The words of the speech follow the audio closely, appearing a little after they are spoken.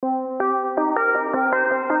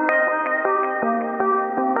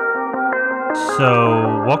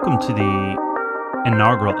So, welcome to the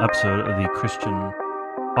inaugural episode of the Christian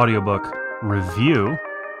Audiobook Review.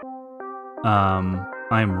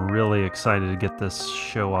 I'm really excited to get this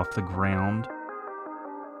show off the ground.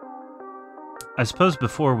 I suppose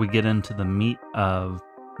before we get into the meat of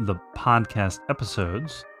the podcast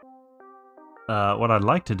episodes, what I'd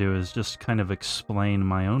like to do is just kind of explain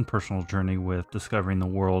my own personal journey with discovering the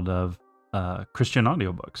world of Christian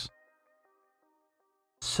audiobooks.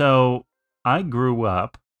 So, I grew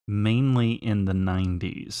up mainly in the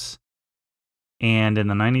 90s. And in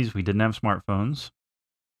the 90s, we didn't have smartphones.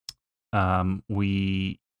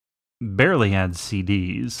 We barely had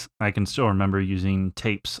CDs. I can still remember using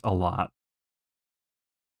tapes a lot.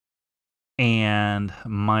 And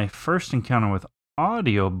my first encounter with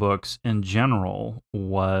audiobooks in general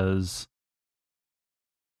was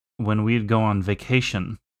when we'd go on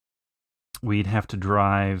vacation. We'd have to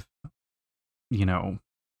drive,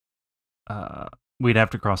 we'd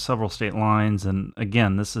have to cross several state lines. And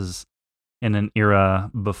again, this is in an era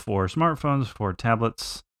before smartphones, before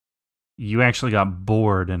tablets. You actually got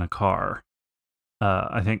bored in a car.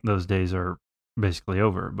 I think those days are basically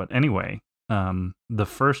over. But anyway, the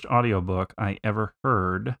first audiobook I ever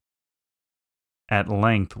heard at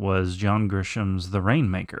length was John Grisham's The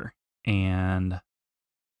Rainmaker. And,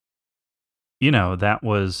 that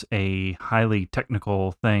was a highly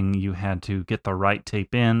technical thing. You had to get the right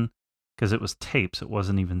tape in because it was tapes. It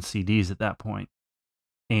wasn't even CDs at that point.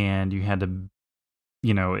 And you had to,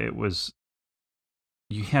 you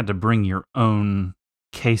had to bring your own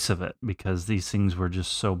case of it because these things were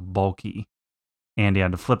just so bulky. And you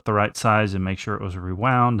had to flip the right size and make sure it was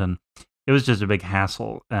rewound. And it was just a big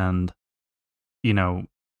hassle. And,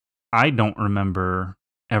 I don't remember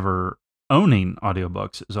ever owning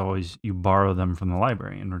audiobooks. It was always you borrow them from the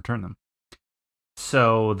library and return them.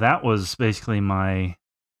 So that was basically my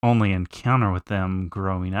only encounter with them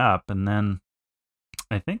growing up. And then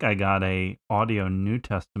I think I got a audio New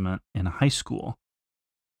Testament in high school.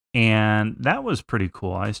 And that was pretty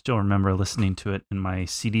cool. I still remember listening to it in my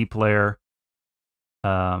CD player,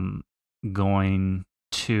 going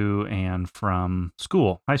to and from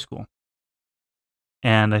school, high school.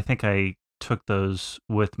 And I think I took those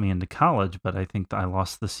with me into college, but I think I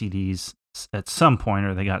lost the CDs at some point,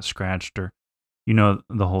 or they got scratched, or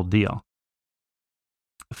the whole deal.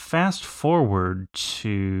 Fast forward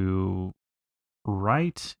to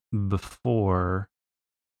right before...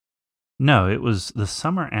 No, it was the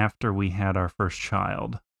summer after we had our first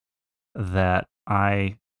child that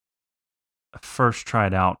I first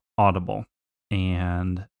tried out Audible.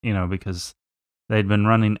 And, because they'd been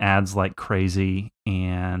running ads like crazy,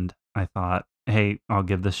 and I thought, hey, I'll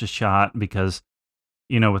give this a shot because,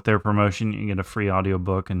 with their promotion, you get a free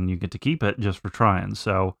audiobook and you get to keep it just for trying.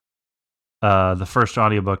 So the first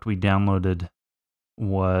audiobook we downloaded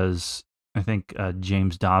was, I think, a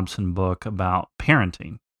James Dobson book about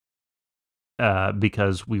parenting.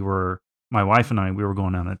 Because my wife and I, we were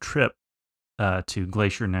going on a trip to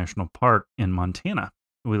Glacier National Park in Montana.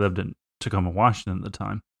 We lived in Tacoma, Washington at the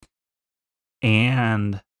time.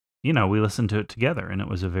 And, we listened to it together, and it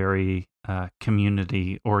was a very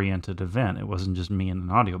community-oriented event. It wasn't just me and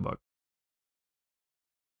an audiobook.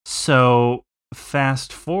 So,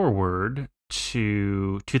 fast forward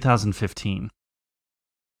to 2015,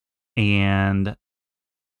 and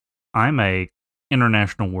I'm a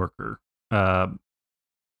international worker. I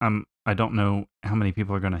don't know how many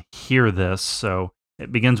people are going to hear this, so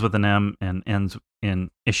it begins with an M and ends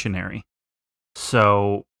in missionary.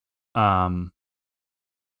 So,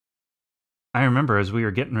 I remember as we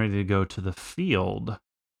were getting ready to go to the field,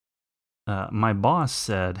 my boss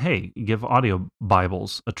said, "Hey, give audio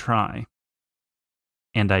Bibles a try."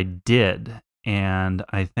 And I did. And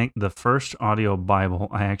I think the first audio Bible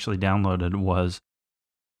I actually downloaded was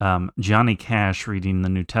Johnny Cash reading the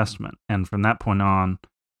New Testament. And from that point on,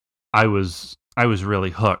 I was really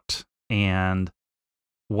hooked. And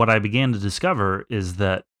what I began to discover is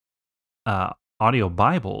that audiobooks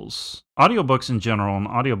in general, and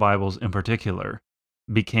audio Bibles in particular,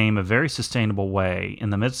 became a very sustainable way in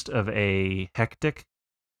the midst of a hectic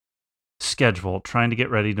schedule, trying to get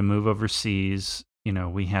ready to move overseas.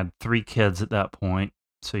 We had 3 kids at that point,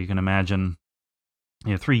 so you can imagine,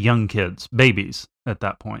 3 young kids, babies at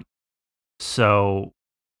that point. So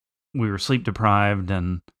we were sleep deprived,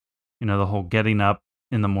 and, the whole getting up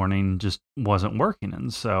in the morning just wasn't working.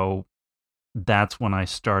 And so that's when I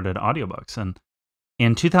started audiobooks. And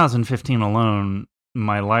in 2015 alone,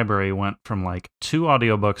 my library went from like 2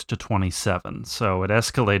 audiobooks to 27. So it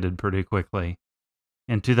escalated pretty quickly.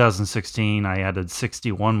 In 2016, I added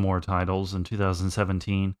 61 more titles. In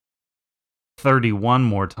 2017, 31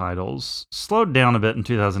 more titles, slowed down a bit in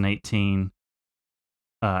 2018,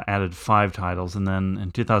 added 5 titles, and then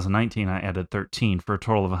in 2019 I added 13 for a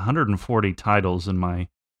total of 140 titles in my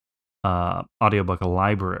audiobook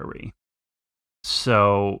library.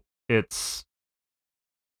 So it's,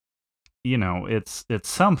 it's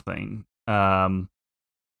something.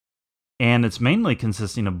 And it's mainly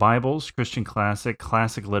consisting of Bibles, Christian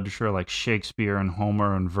classic literature like Shakespeare and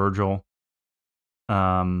Homer and Virgil.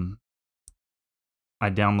 I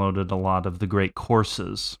downloaded a lot of the great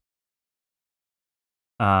courses.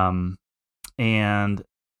 And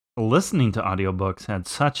listening to audiobooks had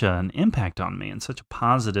such an impact on me and such a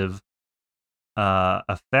positive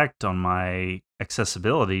effect on my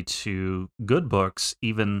accessibility to good books,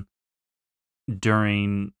 even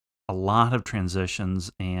during a lot of transitions,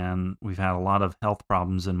 and we've had a lot of health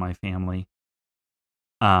problems in my family.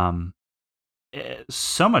 So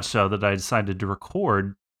much so that I decided to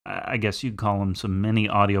record, I guess you'd call them, some mini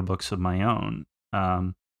audiobooks of my own.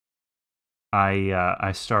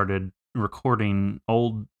 I started recording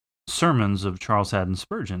old sermons of Charles Haddon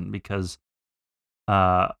Spurgeon because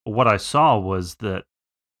what I saw was that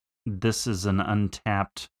this is an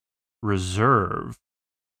untapped reserve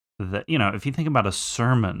that, if you think about a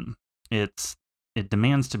sermon, it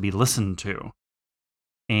demands to be listened to.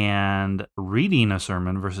 And reading a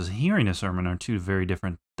sermon versus hearing a sermon are two very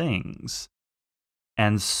different things.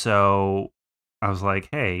 And so I was like,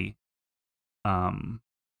 hey, I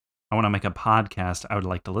want to make a podcast I would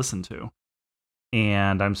like to listen to.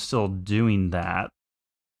 And I'm still doing that.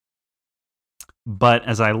 But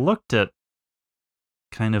as I looked at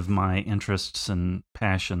kind of my interests and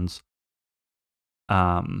passions,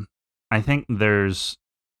 I think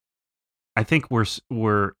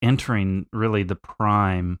we're entering really the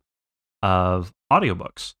prime of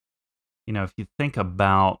audiobooks. If you think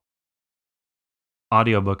about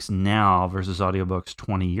audiobooks now versus audiobooks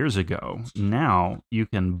 20 years ago, now you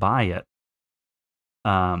can buy it.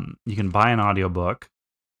 You can buy an audiobook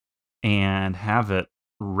and have it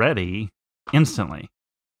ready instantly.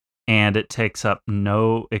 And it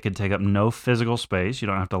could take up no physical space. You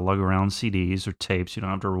don't have to lug around CDs or tapes. You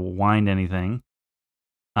don't have to rewind anything.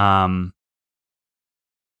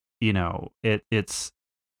 It's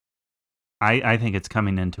I think it's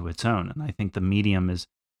coming into its own, and I think the medium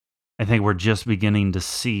I think we're just beginning to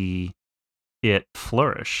see it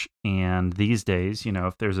flourish. And these days,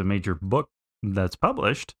 if there's a major book that's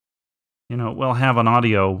published, we'll have an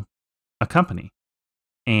audio accompany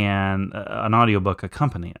and an audiobook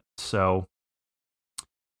accompany it. So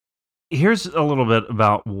here's a little bit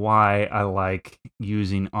about why I like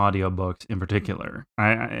using audiobooks in particular.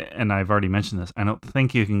 And I've already mentioned this. I don't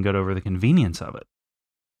think you can get over the convenience of it.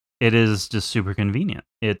 It is just super convenient.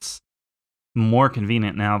 It's more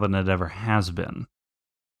convenient now than it ever has been.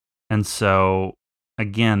 And so,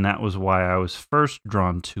 again, that was why I was first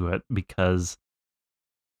drawn to it, because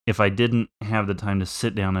if I didn't have the time to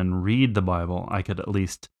sit down and read the Bible, I could at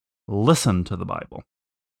least listen to the Bible.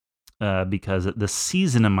 Because at this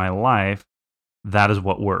season in my life, that is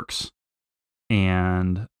what works.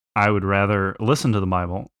 And I would rather listen to the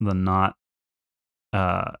Bible than not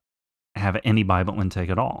have any Bible intake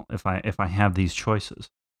at all if I have these choices.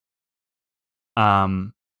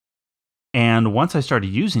 And once I started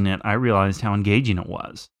using it, I realized how engaging it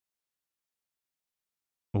was.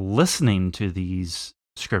 Listening to these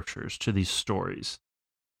scriptures, to these stories.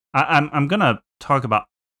 I'm going to talk about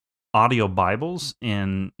audio Bibles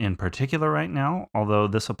in particular right now, although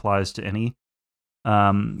this applies to any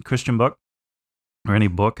Christian book or any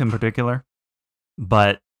book in particular.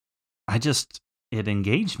 But it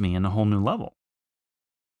engaged me in a whole new level.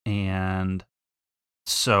 And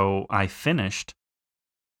so I think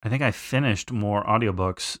I finished more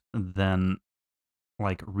audiobooks than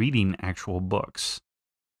like reading actual books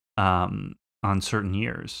on certain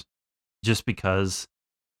years, just because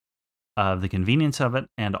of the convenience of it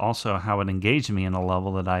and also how it engaged me in a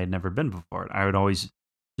level that I had never been before. I would always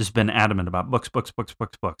just been adamant about books.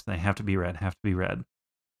 They have to be read.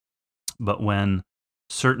 But when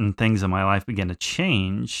certain things in my life began to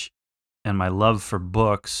change and my love for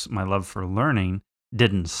books, my love for learning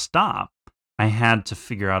didn't stop, I had to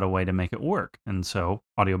figure out a way to make it work. And so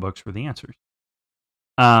audiobooks were the answers.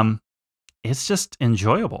 It's just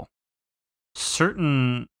enjoyable.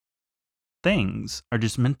 Certain things are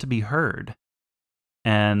just meant to be heard.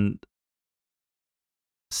 And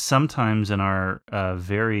sometimes in our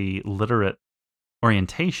very literate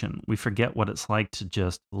orientation, we forget what it's like to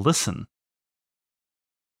just listen.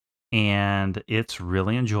 And it's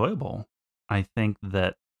really enjoyable. I think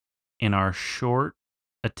that in our short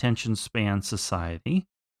attention span society,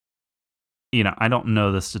 I don't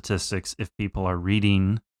know the statistics if people are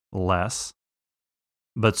reading less,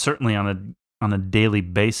 but certainly on a daily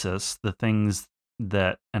basis, the things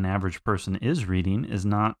that an average person is reading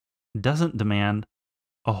doesn't demand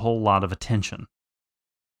a whole lot of attention.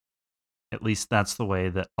 At least that's the way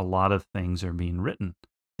that a lot of things are being written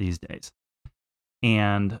these days.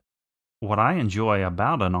 And what I enjoy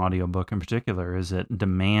about an audiobook in particular is it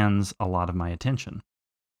demands a lot of my attention.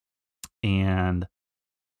 And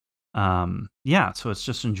so it's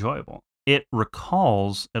just enjoyable. It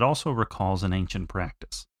also recalls an ancient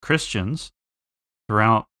practice. Christians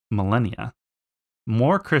throughout millennia,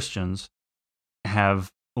 more Christians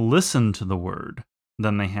have listened to the word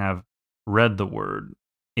than they have read the word.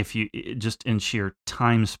 If you just in sheer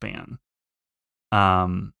time span,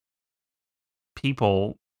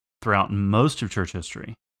 people throughout most of church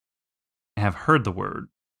history have heard the word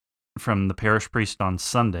from the parish priest on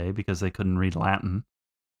Sunday because they couldn't read Latin.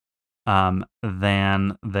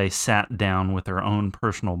 Then they sat down with their own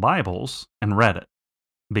personal Bibles and read it,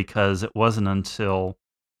 because it wasn't until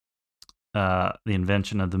the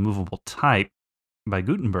invention of the movable type by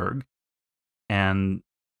Gutenberg and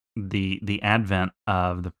the advent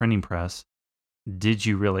of the printing press did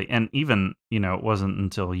you really, and even, it wasn't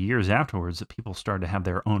until years afterwards that people started to have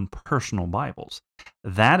their own personal Bibles.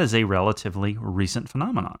 That is a relatively recent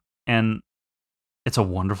phenomenon, and it's a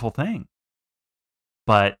wonderful thing.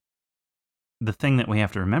 But the thing that we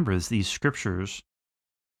have to remember is these scriptures,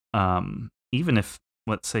 even if,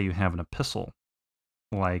 let's say, you have an epistle,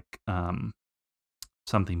 like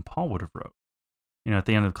something Paul would have wrote, at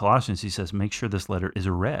the end of Colossians, he says, make sure this letter is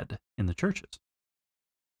read in the churches.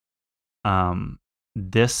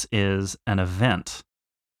 This is an event.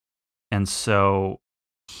 And so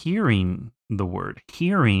hearing the word,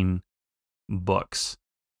 hearing books,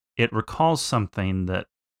 it recalls something that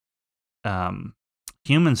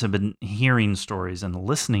humans have been hearing stories and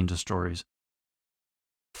listening to stories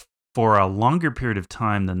for a longer period of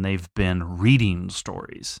time than they've been reading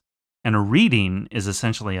stories. And a reading is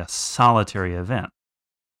essentially a solitary event,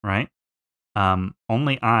 right?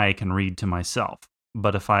 Only I can read to myself.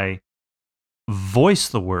 But if I voice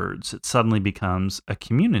the words, it suddenly becomes a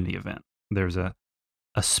community event. There's a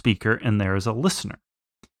speaker and there is a listener.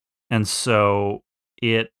 And so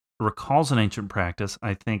it recalls an ancient practice.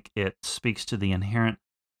 I think it speaks to the inherent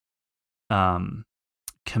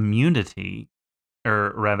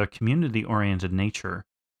community-oriented nature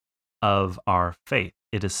of our faith.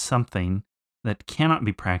 It is something that cannot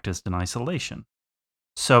be practiced in isolation.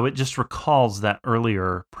 So it just recalls that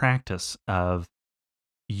earlier practice of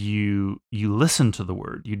you listened to the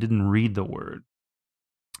word, you didn't read the word.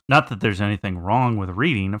 Not that there's anything wrong with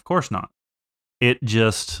reading, of course not. It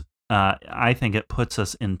just, I think it puts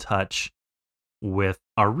us in touch with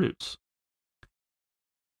our roots.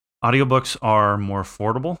 Audiobooks are more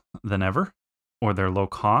affordable than ever, or they're low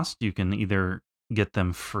cost. You can either get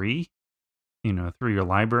them free, through your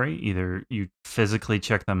library. Either you physically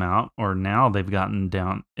check them out, or now they've gotten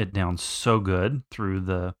down so good through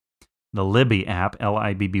the Libby app,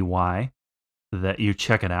 Libby, that you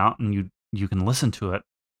check it out and you can listen to it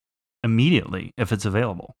immediately if it's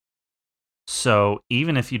available. So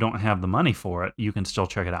even if you don't have the money for it, you can still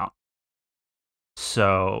check it out.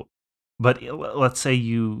 So, but let's say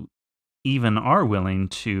you even are willing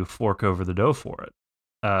to fork over the dough for it,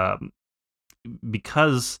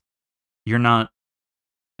 because you're not,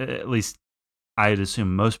 at least I'd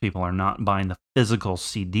assume most people are not buying the physical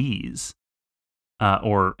CDs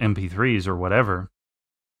or MP3s or whatever.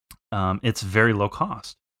 It's very low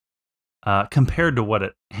cost compared to what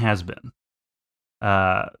it has been.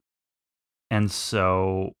 And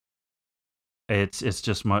so it's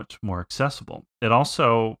just much more accessible. It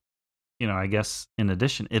also, I guess in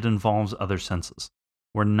addition, it involves other senses.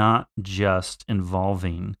 We're not just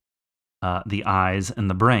involving the eyes and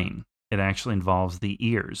the brain. It actually involves the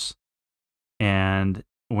ears. And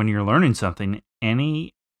when you're learning something,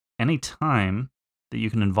 any time that you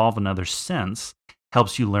can involve another sense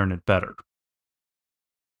helps you learn it better.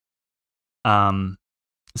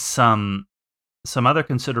 Some other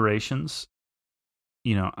considerations,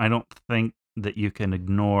 I don't think that you can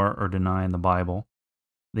ignore or deny in the Bible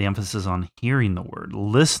the emphasis on hearing the word,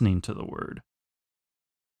 listening to the word.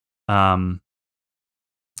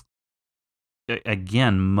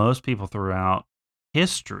 Again, most people throughout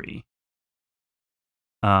history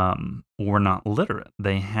were not literate.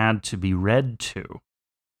 They had to be read to.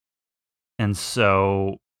 And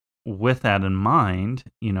so with that in mind,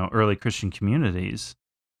 early Christian communities,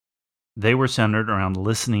 they were centered around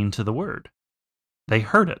listening to the word. They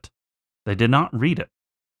heard it. They did not read it.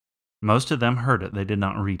 Most of them heard it. They did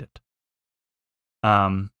not read it.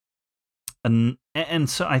 And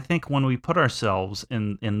so I think when we put ourselves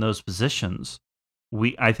in those positions,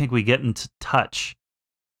 I think we get into touch.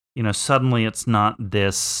 Suddenly it's not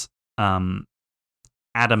this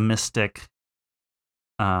atomistic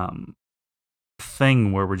um,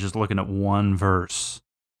 thing where we're just looking at one verse.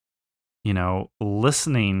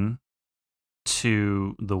 Listening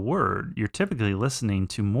to the word, you're typically listening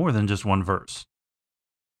to more than just one verse.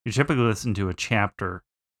 You're typically listening to a chapter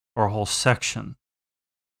or a whole section.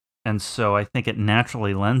 And so I think it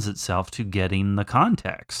naturally lends itself to getting the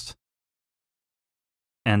context.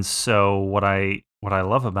 And so what I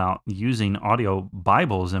love about using audio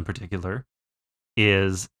Bibles in particular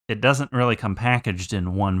is it doesn't really come packaged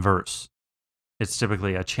in one verse. It's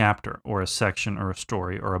typically a chapter or a section or a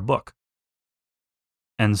story or a book.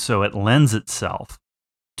 And so it lends itself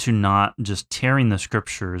to not just tearing the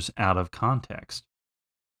scriptures out of context.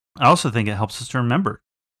 I also think it helps us to remember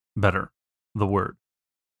better the word.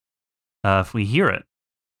 If we hear it,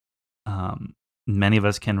 many of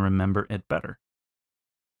us can remember it better.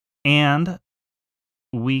 And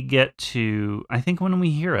we get to, I think when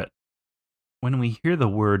we hear it, when we hear the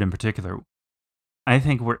word in particular, I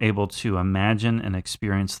think we're able to imagine and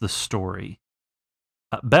experience the story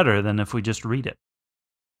better than if we just read it.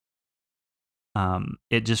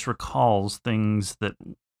 It just recalls things that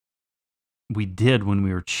we did when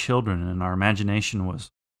we were children, and our imagination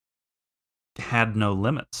had no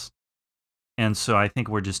limits. And so I think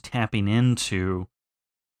we're just tapping into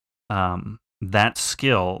that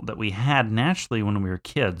skill that we had naturally when we were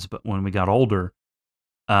kids, but when we got older,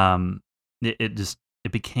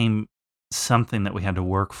 it became something that we had to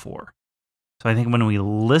work for. So I think when we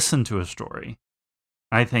listen to a story,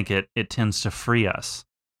 I think it tends to free us.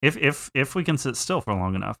 If we can sit still for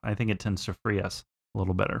long enough, I think it tends to free us a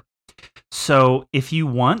little better. So if you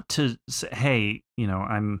want to say, hey,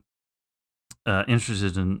 I'm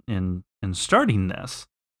interested in starting this,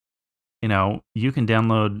 you can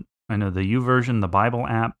download, I know, the YouVersion, the Bible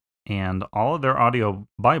app, and all of their audio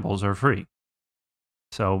Bibles are free.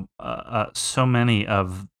 So so many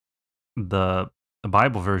of the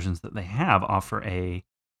Bible versions that they have offer a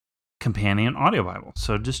companion audio Bible.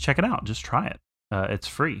 So just check it out. Just try it. It's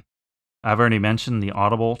free. I've already mentioned the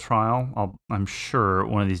Audible trial. I'm sure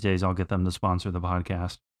one of these days I'll get them to sponsor the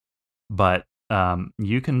podcast. But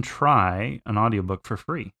you can try an audiobook for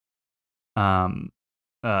free through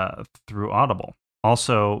Audible.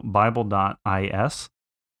 Also, Bible.is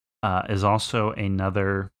is also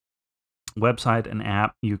another website and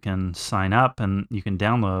app. You can sign up and you can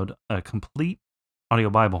download a complete audio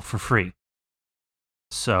Bible for free.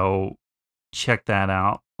 So check that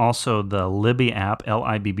out. Also, the Libby app,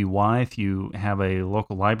 Libby, if you have a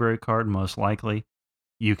local library card, most likely,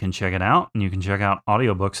 you can check it out, and you can check out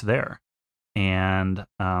audiobooks there. And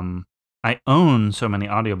I own so many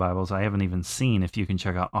audio Bibles, I haven't even seen if you can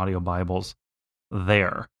check out audio Bibles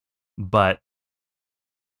there. But,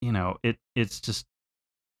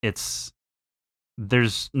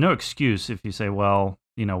 there's no excuse if you say, well,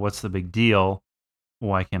 what's the big deal?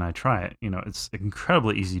 Why can't I try it? It's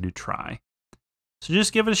incredibly easy to try. So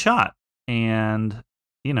just give it a shot. And,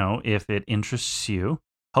 if it interests you,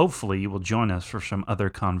 hopefully you will join us for some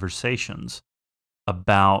other conversations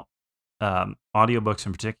about audiobooks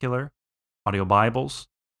in particular, audio Bibles,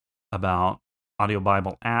 about audio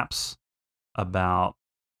Bible apps, about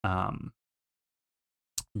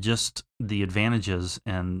just the advantages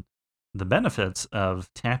and the benefits of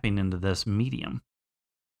tapping into this medium.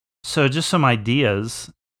 So just some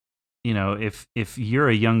ideas, if you're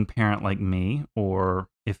a young parent like me, or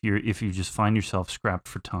if you just find yourself strapped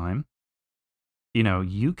for time,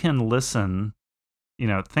 you can listen,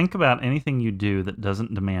 think about anything you do that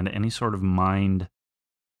doesn't demand any sort of mind,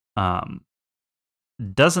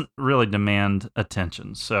 doesn't really demand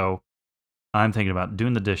attention. So I'm thinking about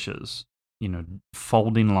doing the dishes,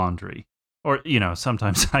 folding laundry, or,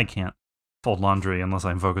 sometimes I can't fold laundry unless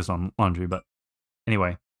I'm focused on laundry. But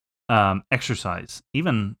anyway, exercise,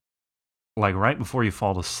 even like right before you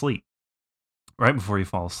fall asleep,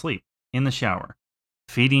 in the shower,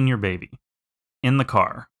 feeding your baby, in the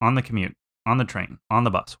car, on the commute, on the train, on the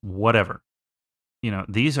bus, whatever.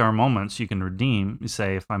 These are moments you can redeem. You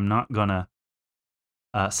say, if I'm not going to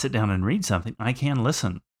sit down and read something, I can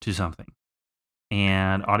listen to something.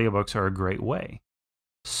 And audiobooks are a great way.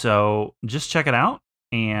 So just check it out.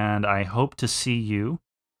 And I hope to see you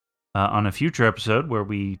on a future episode where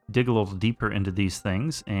we dig a little deeper into these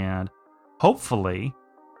things. And hopefully,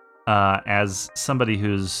 as somebody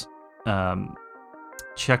who's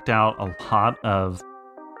checked out a lot of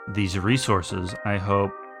these resources, I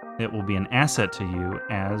hope it will be an asset to you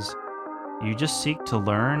as you just seek to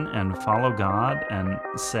learn and follow God and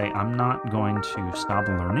say, I'm not going to stop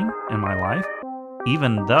learning in my life,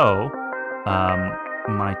 even though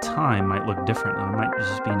my time might look different. I might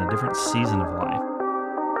just be in a different season of life.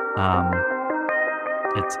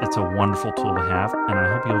 It's a wonderful tool to have, and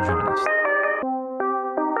I hope you'll join us.